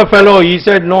a clever fellow. He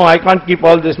said, no, I can't keep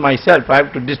all this myself. I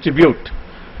have to distribute.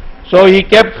 So he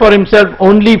kept for himself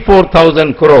only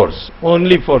 4,000 crores.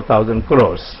 Only 4,000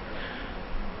 crores.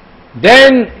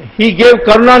 Then he gave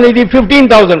Karunanidhi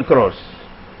 15,000 crores.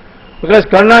 Because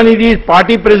Karunanidhi is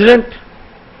party president.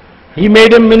 He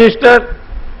made him minister.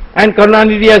 And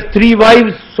Karunanidhi has 3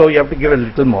 wives. So you have to give a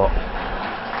little more.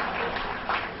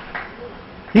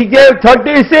 He gave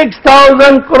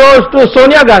 36,000 crores to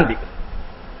Sonia Gandhi.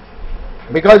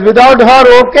 Because without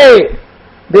her, okay,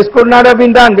 this could not have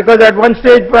been done. Because at one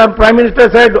stage, Prime Minister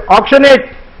said, auction it.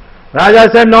 Raja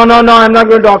said, no, no, no, I'm not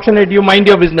going to auction it. You mind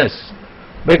your business.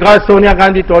 Because Sonia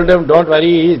Gandhi told him, don't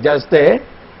worry, he's just there.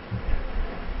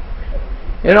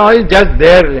 You know, he's just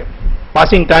there,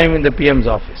 passing time in the PM's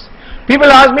office. People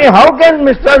ask me, how can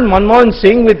Mr. Manmohan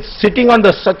Singh, with sitting on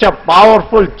such a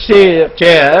powerful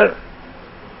chair,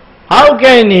 how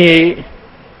can he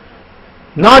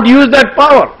not use that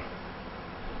power?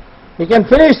 He can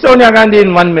finish Sonia Gandhi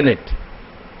in 1 minute.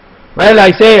 Well,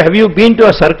 I say, have you been to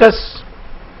a circus?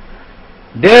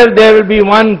 There will be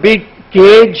one big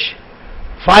cage,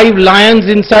 5 lions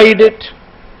inside it.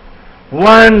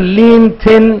 One lean,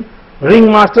 thin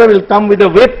ringmaster will come with a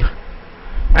whip,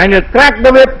 and he'll crack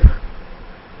the whip,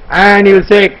 and he will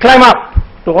say, climb up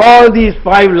to all these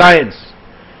 5 lions.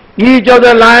 Each of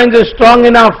the lions is strong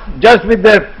enough just with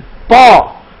their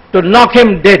paw to knock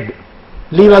him dead,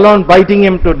 leave alone biting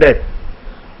him to death.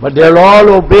 But they'll all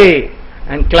obey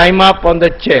and climb up on the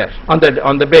chair, on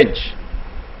the bench.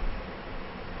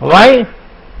 Why?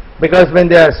 Because when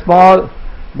they are small,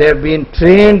 they have been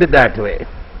trained that way.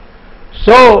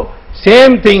 So,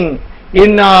 same thing,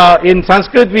 in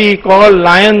Sanskrit we call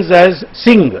lions as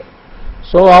Singh.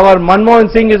 So our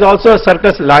Manmohan Singh is also a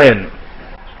circus lion.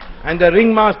 And the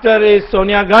ringmaster is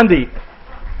Sonia Gandhi.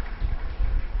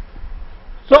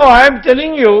 So I am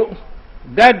telling you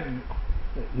that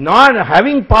not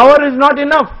having power is not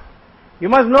enough. You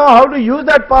must know how to use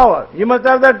that power. You must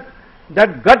have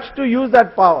that guts to use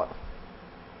that power.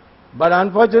 But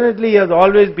unfortunately he has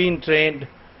always been trained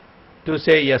to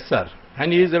say yes sir.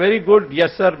 And he is a very good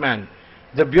yes sir man.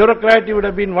 The bureaucrat, he would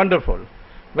have been wonderful.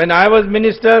 When I was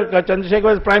minister, Chandrasekhar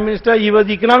was prime minister, he was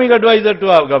economic advisor to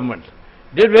our government.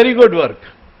 Did very good work.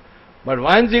 But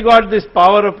once he got this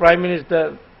power of prime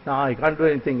minister, no, he can't do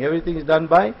anything. Everything is done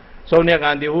by Sonia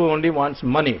Gandhi, who only wants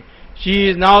money. She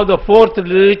is now the 4th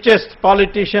richest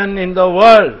politician in the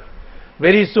world.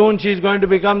 Very soon she is going to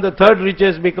become the 3rd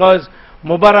richest, because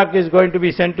Mubarak is going to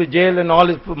be sent to jail and all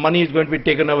his money is going to be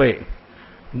taken away.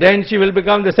 Then she will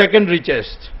become the 2nd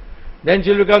richest. Then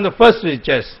she will become the 1st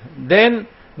richest. Then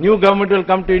new government will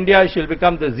come to India, she will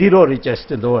become the 0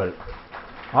 richest in the world.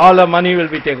 All her money will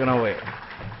be taken away.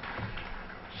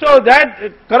 So that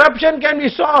corruption can be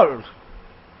solved.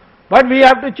 But we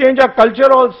have to change our culture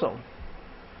also.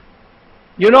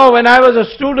 You know, when I was a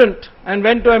student and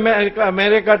went to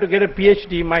America to get a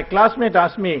PhD, my classmate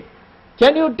asked me,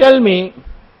 can you tell me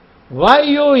why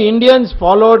you Indians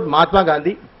followed Mahatma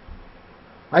Gandhi?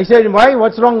 I said, why?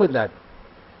 What's wrong with that?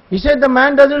 He said, the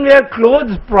man doesn't wear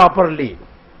clothes properly.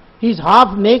 He's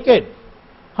half naked.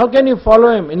 How can you follow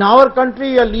him? In our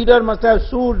country, a leader must have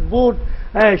suit, boot,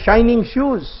 shining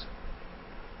shoes.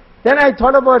 Then I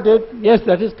thought about it. Yes,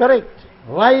 that is correct.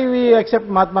 Why we accept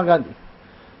Mahatma Gandhi?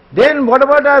 Then what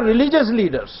about our religious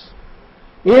leaders?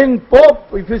 In Pope,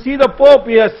 if you see the Pope,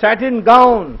 he has satin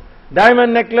gown,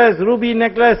 diamond necklace, ruby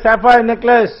necklace, sapphire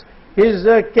necklace. His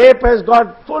cape has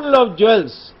got full of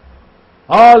jewels.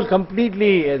 All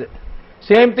completely.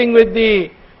 Same thing with the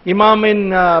Imam in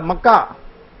Makkah.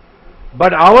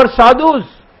 But our sadhus,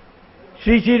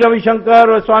 Sri Ravi Shankar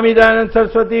or Swami Dayanand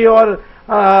Saraswati or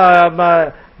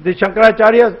the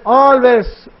Shankaracharyas, always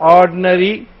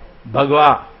ordinary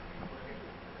Bhagwa.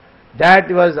 That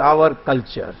was our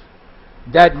culture.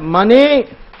 That money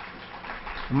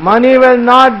will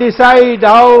not decide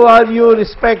how are you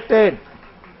respected.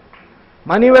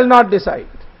 Money will not decide.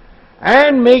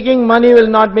 And making money will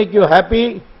not make you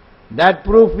happy. That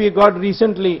proof we got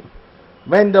recently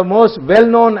when the most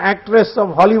well-known actress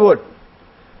of Hollywood,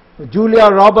 Julia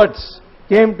Roberts,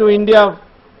 came to India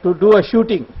to do a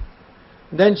shooting.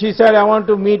 Then she said, I want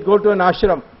to go to an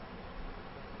ashram.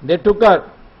 They took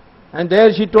her. And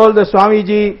there she told the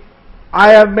Swamiji, I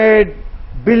have made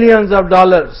billions of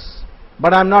dollars,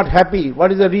 but I'm not happy.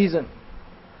 What is the reason?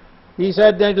 He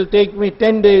said that it will take me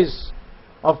 10 days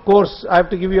of course. I have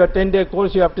to give you a 10-day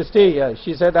course, you have to stay here.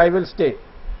 She said, I will stay.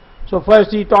 So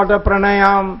first he taught her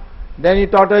pranayam, then he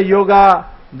taught her yoga,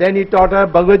 then he taught her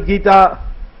Bhagavad Gita,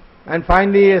 and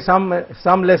finally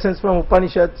some lessons from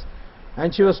Upanishads,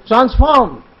 and she was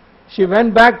transformed. She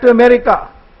went back to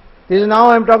America. This is now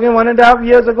I am talking 1.5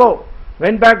 years ago.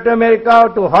 Went back to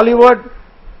America, to Hollywood,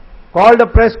 called a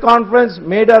press conference,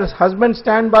 made her husband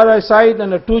stand by her side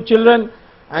and her 2 children,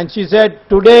 and she said,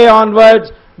 today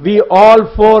onwards we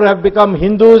all 4 have become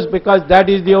Hindus because that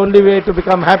is the only way to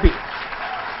become happy.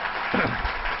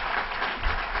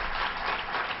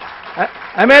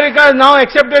 America has now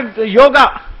accepted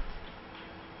yoga.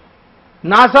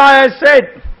 NASA has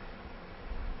said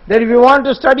that if you want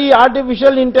to study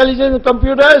artificial intelligence and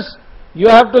computers, you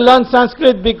have to learn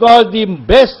Sanskrit because the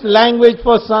best language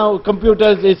for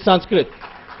computers is Sanskrit.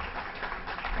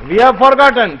 We have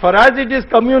forgotten. For us it is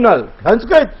communal.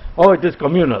 Sanskrit, oh, it is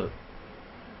communal.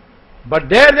 But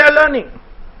there they are learning.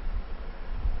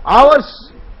 Our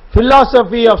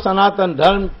philosophy of Sanatan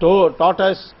Dharma taught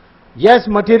us, yes,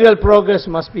 material progress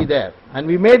must be there. And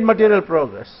we made material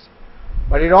progress.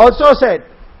 But it also said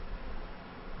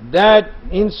that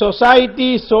in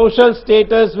society, social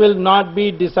status will not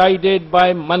be decided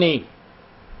by money.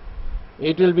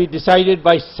 It will be decided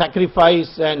by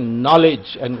sacrifice and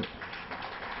knowledge. And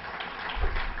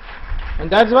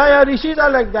that's why our rishis are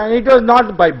like that. It was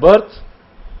not by birth.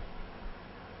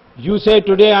 You say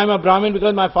today I am a Brahmin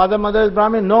because my father mother is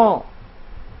Brahmin. No.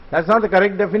 That's not the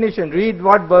correct definition. Read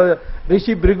what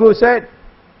Rishi Bhrigu said.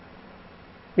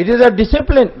 It is a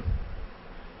discipline.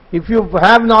 If you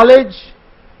have knowledge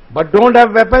but don't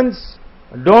have weapons,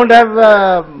 don't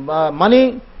have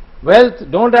money, wealth,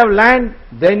 don't have land,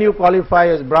 then you qualify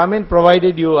as Brahmin,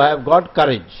 provided you have got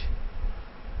courage.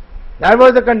 That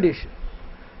was the condition.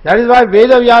 That is why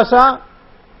Vedavyasa,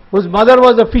 whose mother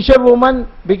was a fisherwoman,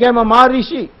 became a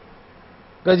Maharishi,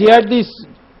 because he had these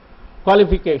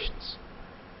qualifications.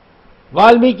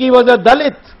 Valmiki was a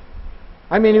Dalit.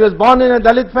 I mean, he was born in a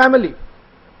Dalit family.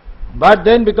 But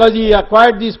then because he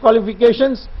acquired these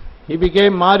qualifications, he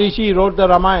became Maharishi, he wrote the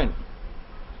Ramayana.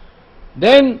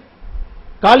 Then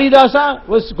Kalidasa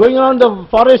was going around the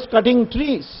forest cutting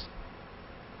trees.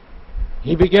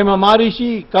 He became a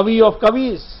Maharishi, Kavi of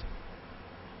Kavis.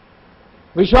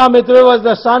 Vishwamitra was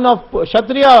the son of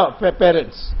Kshatriya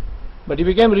parents, but he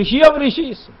became Rishi of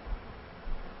Rishis.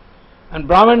 And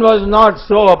Brahman was not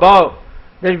so above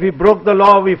that if he broke the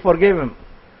law, we forgave him.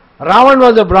 Ravan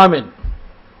was a Brahmin.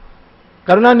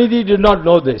 Karunanidhi did not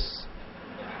know this.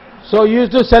 So he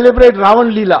used to celebrate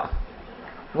Ravan Leela.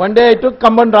 One day I took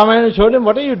Kamban Ramayana and showed him,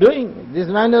 what are you doing? This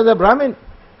man was a Brahmin.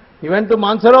 He went to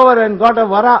Mansarovar and got a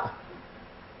vara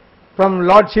from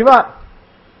Lord Shiva.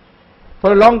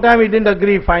 For a long time he didn't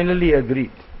agree, finally he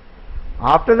agreed.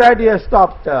 After that he has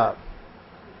stopped,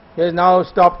 he has now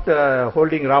stopped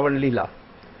holding Ravan Leela.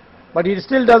 But he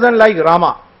still doesn't like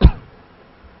Rama.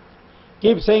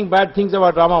 Keeps saying bad things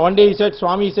about Rama. One day he said,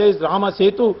 Swami says, Rama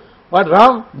Setu. What,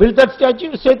 Ram built that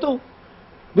statue, Setu?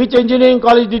 Which engineering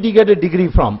college did he get a degree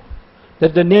from?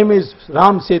 That the name is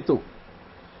Ram Setu.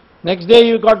 Next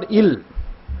day he got ill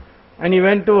and he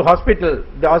went to hospital.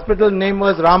 The hospital name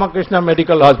was Ramakrishna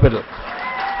Medical Hospital.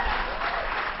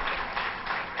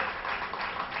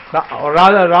 Or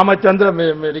rather Ramachandra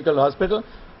Medical Hospital.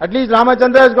 At least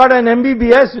Ramachandra has got an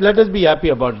MBBS. Let us be happy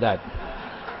about that.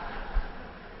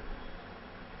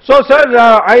 So sir,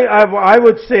 I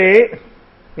would say,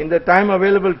 in the time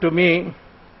available to me,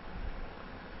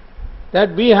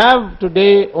 that we have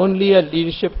today only a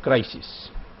leadership crisis.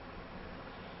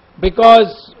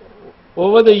 Because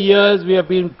over the years we have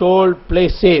been told, play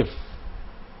safe,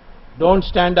 don't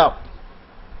stand up.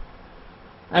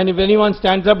 And if anyone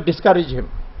stands up, discourage him.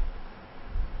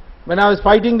 When I was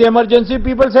fighting the emergency,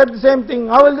 people said the same thing.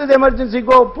 How will this emergency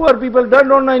go? Poor people don't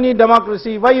know any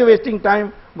democracy. Why are you wasting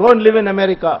time? Go and live in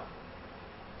America.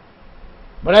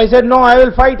 But I said, no, I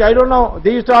will fight. I don't know.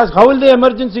 They used to ask, how will the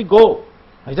emergency go?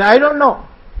 I said, I don't know,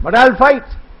 but I will fight.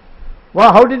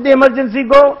 Well, how did the emergency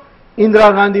go?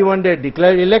 Indira Gandhi one day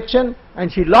declared election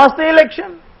and she lost the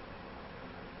election.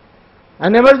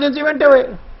 And emergency went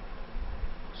away.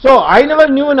 So I never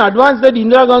knew in advance that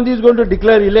Indira Gandhi is going to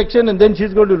declare election and then she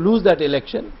is going to lose that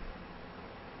election.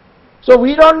 So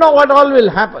we don't know what all will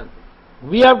happen.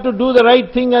 We have to do the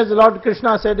right thing, as Lord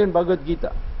Krishna said in Bhagavad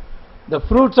Gita. The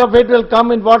fruits of it will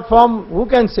come in what form? Who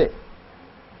can say?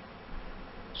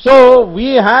 So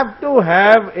we have to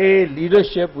have a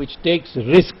leadership which takes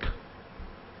risk.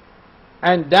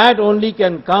 And that only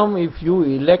can come if you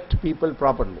elect people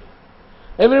properly.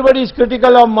 Everybody is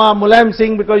critical of Mulayam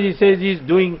Singh because he says he is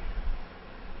doing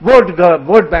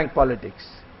vote bank politics.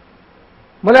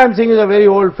 Mulayam Singh is a very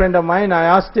old friend of mine. I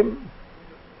asked him,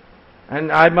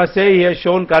 and I must say he has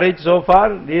shown courage so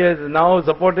far. He has now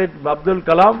supported Abdul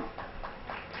Kalam.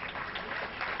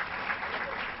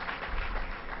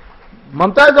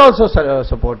 Mamta is also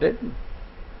supported.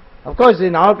 Of course,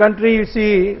 in our country, you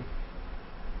see,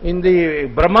 in the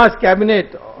Brahma's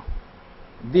cabinet,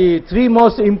 the three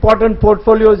most important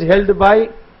portfolios held by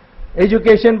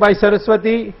education by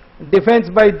Saraswati, defense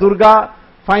by Durga,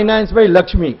 finance by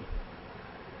Lakshmi.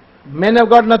 Men have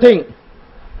got nothing.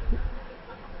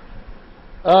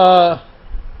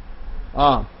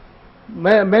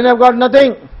 Men have got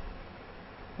nothing.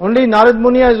 Only Narad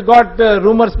Muni has got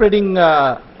rumor spreading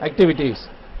activities.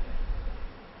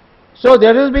 So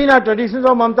there has been a tradition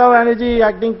of Mamata Banerjee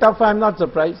acting tough. I am not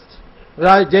surprised.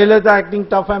 Jayalalitha acting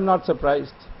tough. I am not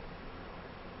surprised.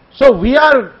 So we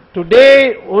are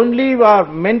today, only our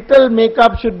mental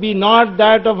makeup should be not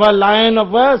that of a lion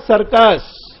of a circus.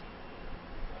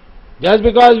 Just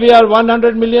because we are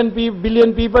 100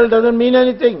 billion people doesn't mean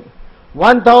anything.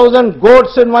 1,000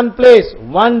 goats in one place,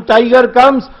 one tiger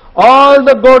comes, all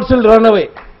the goats will run away.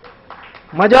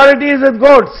 Majority is with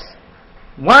goats.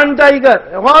 One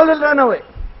tiger, all will run away.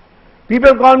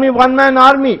 People call me one-man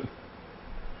army.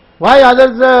 Why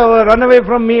others run away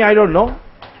from me, I don't know.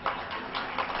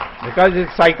 Because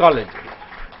it's psychology.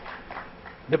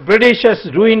 The British has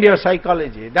ruined your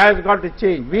psychology. That has got to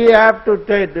change. We have to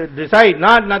decide,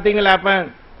 not nothing will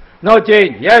happen. No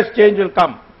change. Yes, change will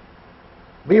come.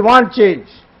 We want change.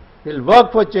 We'll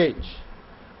work for change.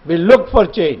 We'll look for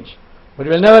change. But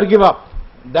we'll never give up.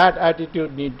 That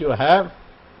attitude need to have.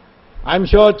 I'm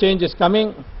sure change is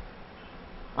coming.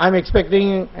 I'm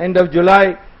expecting end of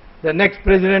July the next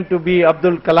president to be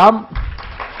Abdul Kalam.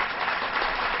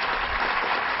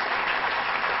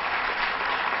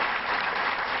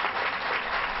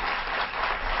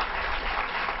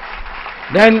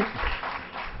 Then,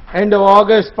 end of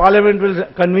August, Parliament will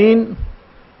convene.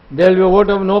 There will be a vote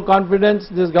of no confidence.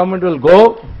 This government will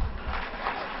go.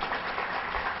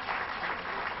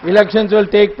 Elections will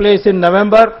take place in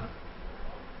November.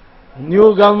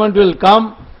 New government will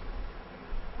come.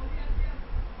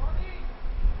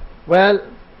 Well,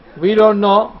 we don't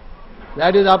know.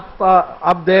 That is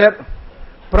up there.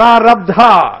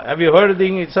 Prarabdha. Have you heard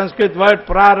the Sanskrit word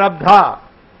Prarabdha?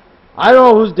 I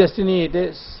don't know whose destiny it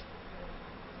is.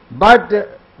 But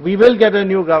we will get a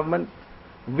new government.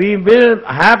 We will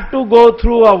have to go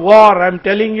through a war. I'm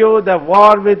telling you, the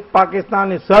war with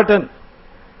Pakistan is certain.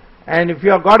 And if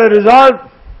you have got a resolve,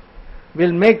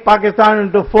 we'll make Pakistan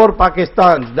into 4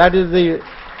 Pakistans. That is the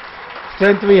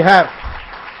strength we have.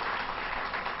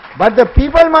 But the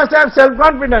people must have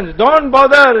self-confidence. Don't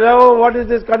bother, oh, what is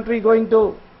this country going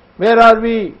to? Where are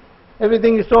we?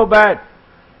 Everything is so bad.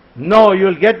 No,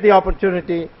 you'll get the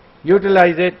opportunity.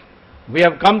 Utilize it. We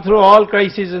have come through all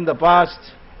crises in the past.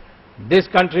 This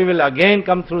country will again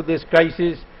come through this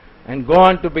crisis and go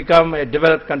on to become a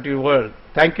developed country world.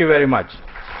 Thank you very much.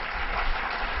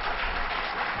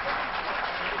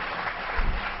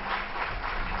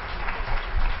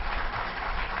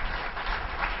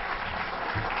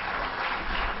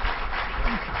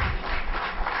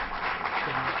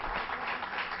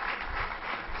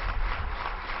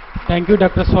 Thank you,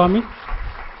 Dr. Swamy.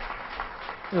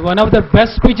 One of the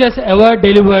best speeches ever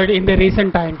delivered in the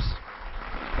recent times.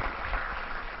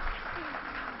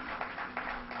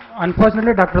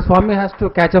 Unfortunately, Dr. Swamy has to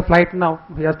catch a flight now.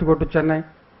 He has to go to Chennai.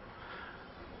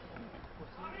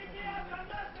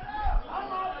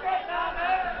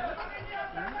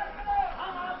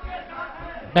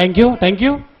 Thank you. Thank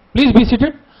you. Please be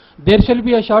seated. There shall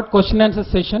be a short question and answer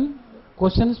session.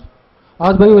 Questions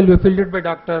asked by you will be fielded by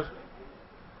Dr.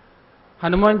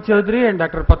 Hanuman Chaudhary and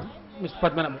Dr. Mr.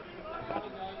 Padmanabh.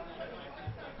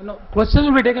 No, questions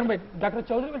will be taken by Dr.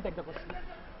 Chaudhary will take the question.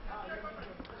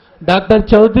 Dr.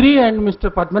 Chaudhary and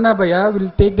Mr. Padmanabhaya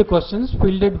will take the questions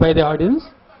fielded by the audience.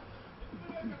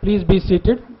 Please be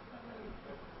seated.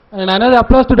 And another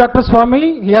applause to Dr.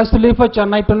 Swamy. He has to leave for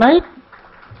Chennai tonight.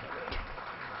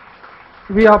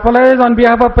 We apologize on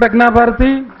behalf of Pragna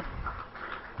Bharathi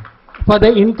for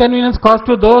the inconvenience caused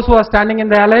to those who are standing in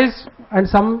the alleys and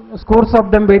some scores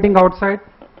of them waiting outside.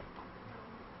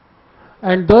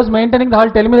 And those maintaining the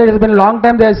hall tell me that it has been a long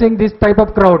time they are seeing this type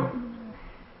of crowd.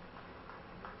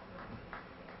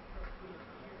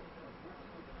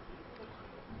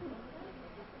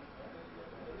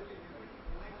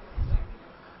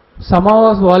 Some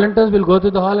of us volunteers will go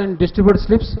to the hall and distribute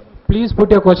slips. Please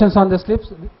put your questions on the slips.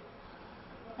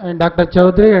 And Dr.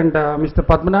 Chaudhary and Mr.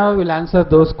 Padmanabh will answer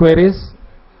those queries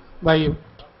by you.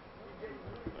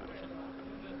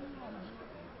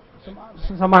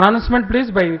 Some announcement please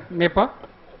by NEPA.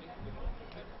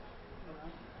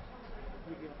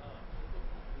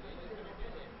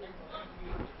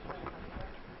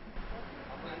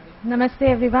 Namaste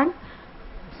everyone.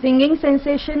 Singing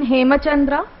sensation Hema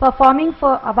Chandra performing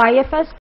for YFS